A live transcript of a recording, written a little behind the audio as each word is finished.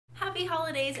Happy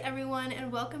holidays everyone,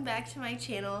 and welcome back to my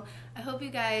channel. I hope you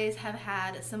guys have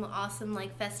had some awesome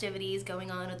festivities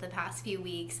going on with the past few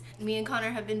weeks. Me and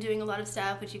Connor have been doing a lot of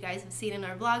stuff which you guys have seen in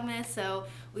our Vlogmas, so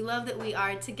we love that we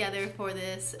are together for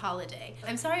this holiday.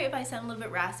 I'm sorry if I sound a little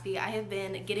bit raspy. I have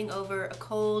been getting over a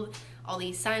cold, all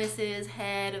these sinuses,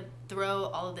 head,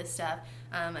 throat, all of this stuff.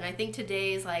 And I think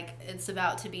today is it's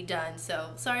about to be done.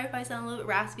 So sorry if I sound a little bit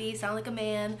raspy, sound like a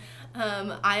man.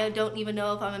 I don't even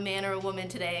know if I'm a man or a woman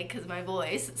today because of my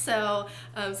voice. So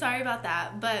sorry about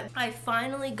that. But I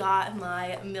finally got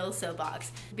my Milso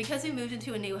box. Because we moved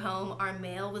into a new home, our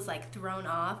mail was thrown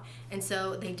off. And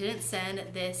so they didn't send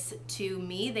this to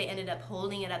me. They ended up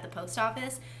holding it at the post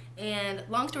office. And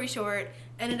long story short,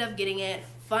 ended up getting it.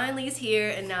 Finally it's here,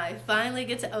 and now I finally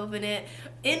get to open it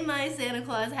in my Santa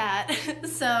Claus hat.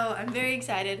 So I'm very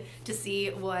excited to see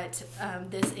what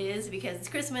this is because it's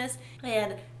Christmas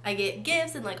and I get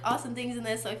gifts and awesome things in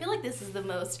this. So I feel like this is the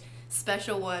most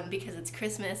special one because it's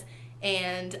Christmas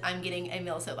and I'm getting a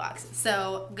Milso box.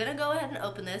 So I'm gonna go ahead and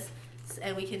open this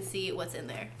and we can see what's in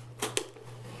there.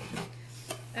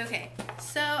 Okay,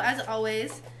 so as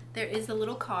always, there is a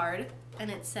little card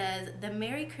and it says, "The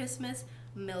Merry Christmas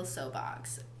Milso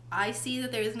box." I see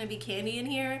that there's gonna be candy in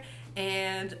here,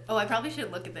 and oh, I probably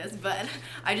shouldn't look at this, but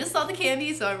I just saw the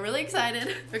candy, so I'm really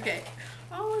excited. Okay.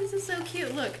 Oh, this is so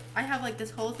cute. Look, I have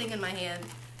this whole thing in my hand.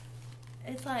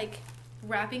 It's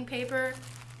wrapping paper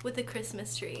with a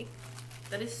Christmas tree.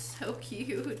 That is so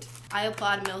cute. I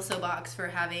applaud Milso box for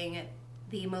having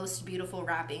the most beautiful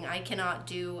wrapping. I cannot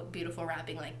do beautiful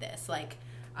wrapping like this.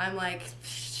 I'm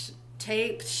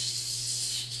tape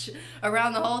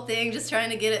around the whole thing, just trying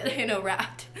to get it,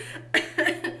 wrapped.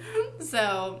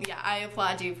 So yeah, I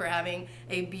applaud you for having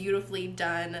a beautifully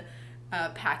done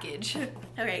package.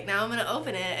 Okay, now I'm gonna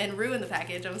open it and ruin the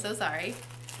package. I'm so sorry.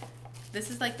 This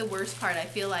is the worst part. I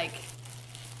feel like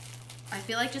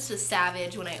just a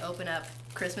savage when I open up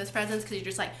Christmas presents because you're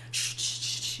just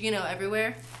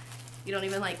everywhere. You don't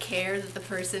even care that the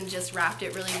person just wrapped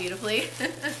it really beautifully.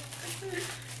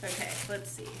 Okay, let's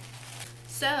see.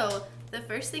 So the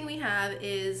first thing we have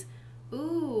is,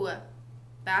 ooh,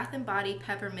 Bath & Body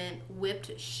Peppermint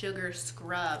Whipped Sugar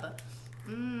Scrub.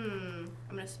 I'm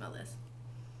gonna smell this.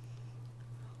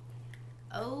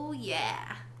 Oh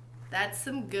yeah, that's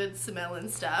some good smelling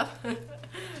stuff. All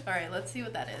right, let's see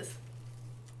what that is.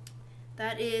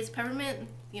 That is peppermint,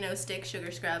 stick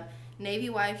sugar scrub. Navy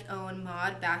Wife's own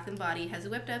Mod Bath & Body has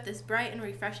whipped up this bright and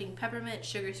refreshing peppermint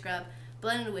sugar scrub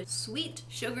blended with sweet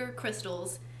sugar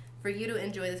crystals for you to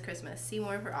enjoy this Christmas. See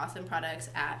more of her awesome products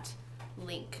at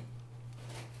link.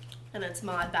 And it's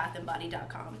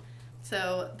modbathandbody.com.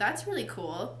 So that's really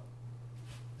cool.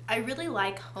 I really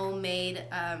like homemade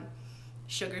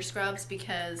sugar scrubs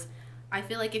because I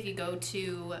feel like if you go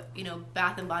to,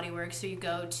 Bath & Body Works or you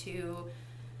go to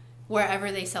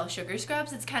wherever they sell sugar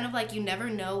scrubs, it's kind of you never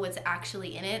know what's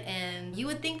actually in it, and you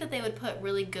would think that they would put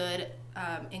really good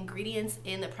ingredients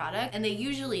in the product, and they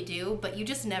usually do, but you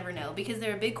just never know because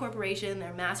they're a big corporation,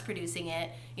 they're mass producing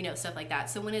it, stuff like that.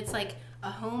 So when it's a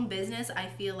home business, I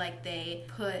feel like they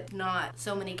put not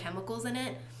so many chemicals in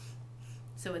it,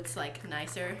 so it's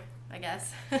nicer, I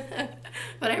guess.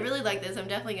 But I really like this. I'm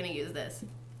definitely gonna use this.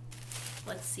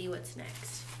 Let's see what's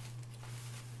next.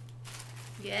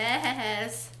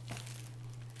 Yes,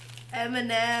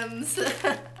 M&Ms.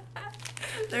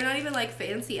 They're not even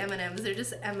fancy M&Ms, they're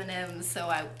just M&Ms, so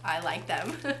I like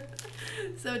them.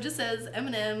 So it just says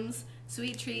M&Ms,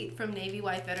 sweet treat from Navy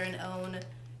Wife veteran own,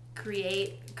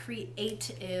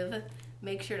 creative.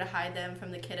 Make sure to hide them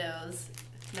from the kiddos.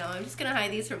 No, I'm just gonna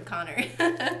hide these from Connor.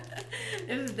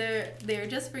 If they're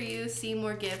just for you, see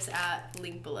more gifts at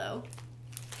link below.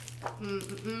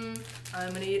 I'm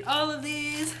gonna eat all of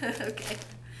these. Okay.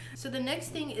 So the next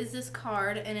thing is this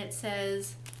card, and it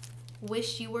says,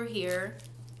 "Wish you were here,"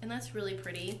 and that's really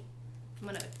pretty. I'm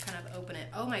gonna kind of open it.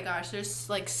 Oh my gosh, there's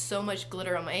so much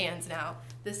glitter on my hands now.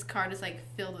 This card is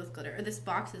filled with glitter, or this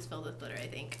box is filled with glitter, I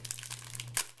think.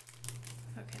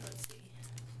 Okay, let's see.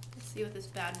 Let's see what this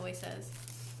bad boy says.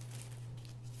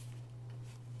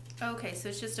 Okay, so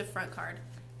it's just a front card.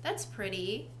 That's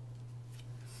pretty.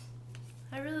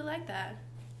 I really like that.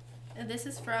 And this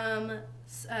is from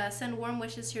Send Warm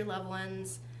Wishes to Your Loved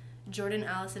Ones, Jordan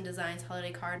Allison Designs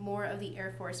holiday card. More of the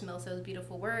Air Force Milso's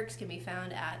beautiful works can be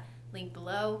found at link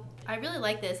below. I really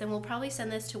like this, and we'll probably send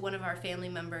this to one of our family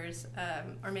members,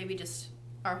 or maybe just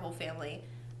our whole family,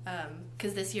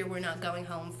 because this year we're not going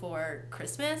home for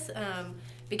Christmas,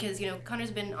 because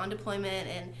Connor's been on deployment,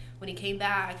 and when he came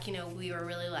back, we were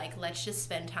really let's just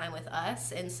spend time with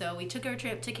us, and so we took our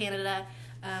trip to Canada.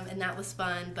 and that was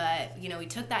fun. But you know, we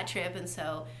took that trip, and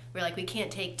so we're like, we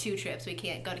can't take 2 trips. We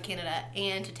can't go to Canada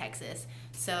and to Texas.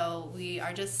 So we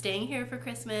are just staying here for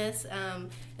Christmas.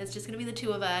 It's just gonna be the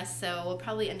 2 of us. So we'll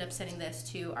probably end up sending this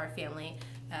to our family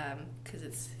because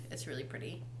it's really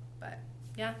pretty. But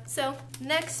yeah. So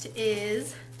next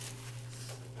is,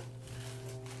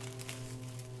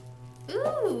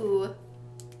 ooh.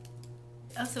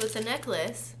 Oh, so it's a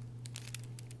necklace.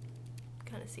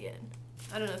 Kind of see it.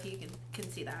 I don't know if you can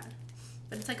see that,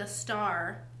 but it's like a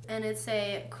star, and it's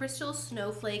a crystal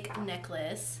snowflake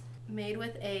necklace made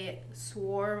with a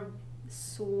Swarovski.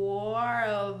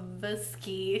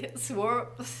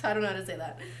 I don't know how to say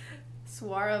that.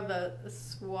 Swarovski,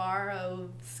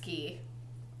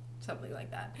 something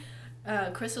like that.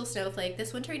 Crystal snowflake.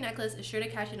 This wintry necklace is sure to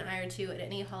catch an eye or 2 at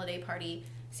any holiday party.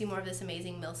 See more of this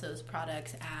amazing Milso's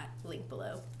products at link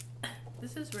below.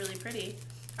 This is really pretty.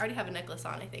 I already have a necklace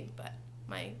on, I think, but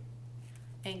my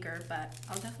anchor, but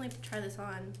I'll definitely try this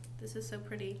on. This is so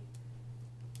pretty.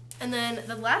 And then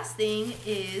the last thing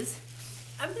is,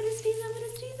 I'm gonna sneeze.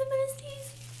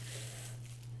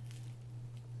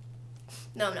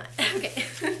 No, I'm not. Okay.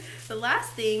 The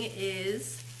last thing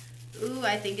is, ooh,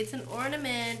 I think it's an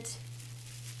ornament.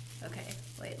 Okay,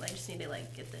 wait, I just need to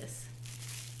like get this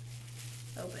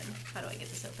open. How do I get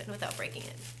this open without breaking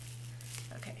it?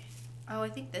 Okay. Oh, I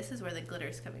think this is where the glitter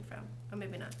is coming from. Or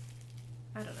maybe not.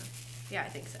 I don't know. Yeah, I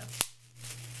think so.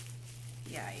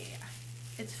 Yeah.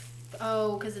 It's,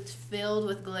 oh, because it's filled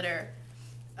with glitter.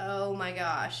 Oh my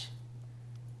gosh.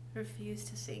 Refuse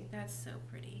to sink. That's so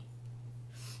pretty.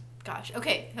 Gosh.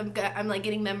 Okay, I'm like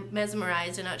getting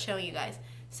mesmerized and not showing you guys.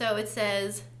 So it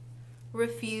says,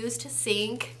 refuse to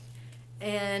sink,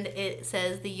 and it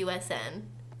says the USN.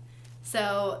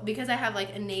 So because I have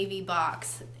like a Navy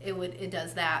box, it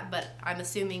does that, but I'm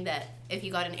assuming that if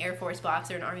you got an Air Force box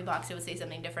or an Army box, it would say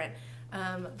something different.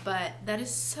 But that is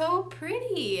so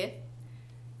pretty.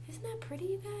 Isn't that pretty,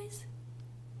 you guys?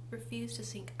 Refuse to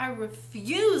sink. I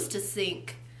refuse to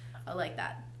sink. I like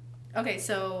that. Okay,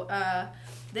 so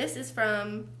this is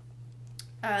from,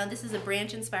 this is a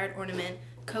branch-inspired ornament.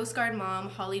 Coast Guard mom,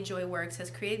 Holly Joy Works, has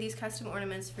created these custom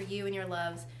ornaments for you and your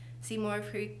loves. See more of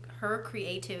her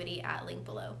creativity at link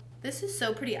below. This is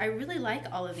so pretty. I really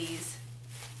like all of these.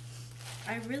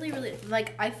 I really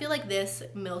like, I feel like this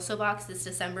Milso box, this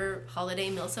December holiday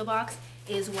Milso box,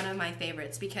 is one of my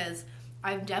favorites because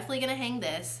I'm definitely gonna hang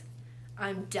this.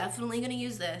 I'm definitely gonna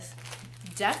use this.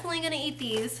 Definitely gonna eat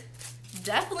these.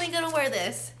 Definitely gonna wear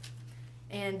this.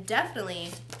 And definitely,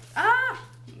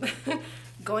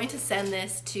 going to send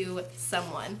this to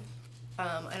someone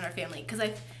in our family, because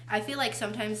I feel like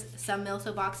sometimes some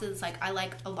Milso boxes, like I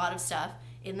like a lot of stuff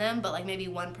in them, but like maybe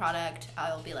one product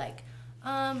I'll be like,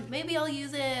 maybe I'll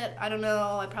use it, I don't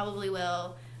know, I probably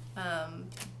will, and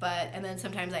then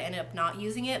sometimes I end up not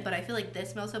using it. But I feel like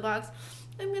this Milso box,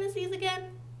 I'm gonna sneeze again.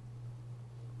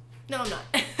 No, I'm not.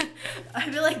 I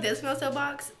feel like this Milso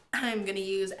box, I'm gonna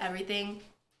use everything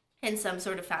in some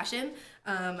sort of fashion,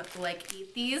 like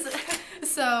eat these.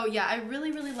 So yeah, I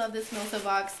really love this Milso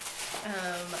box,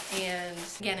 and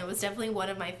again, it was definitely one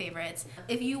of my favorites.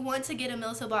 If you want to get a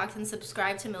Milso box and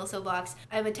subscribe to Milso box,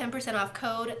 I have a 10% off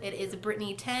code. It is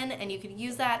Brittani10, and you can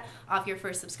use that off your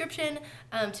first subscription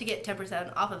to get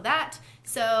 10% off of that.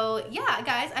 So yeah,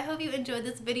 guys, I hope you enjoyed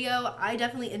this video. I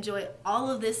definitely enjoy all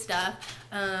of this stuff.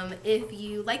 If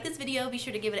you like this video, be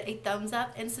sure to give it a thumbs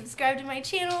up and subscribe to my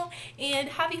channel. And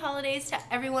happy holidays to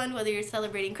everyone, whether you're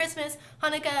celebrating Christmas,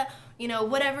 Hanukkah, you know,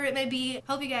 whatever it may be.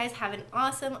 Hope you guys have an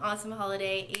awesome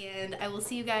holiday, and I will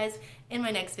see you guys in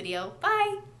my next video.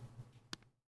 Bye!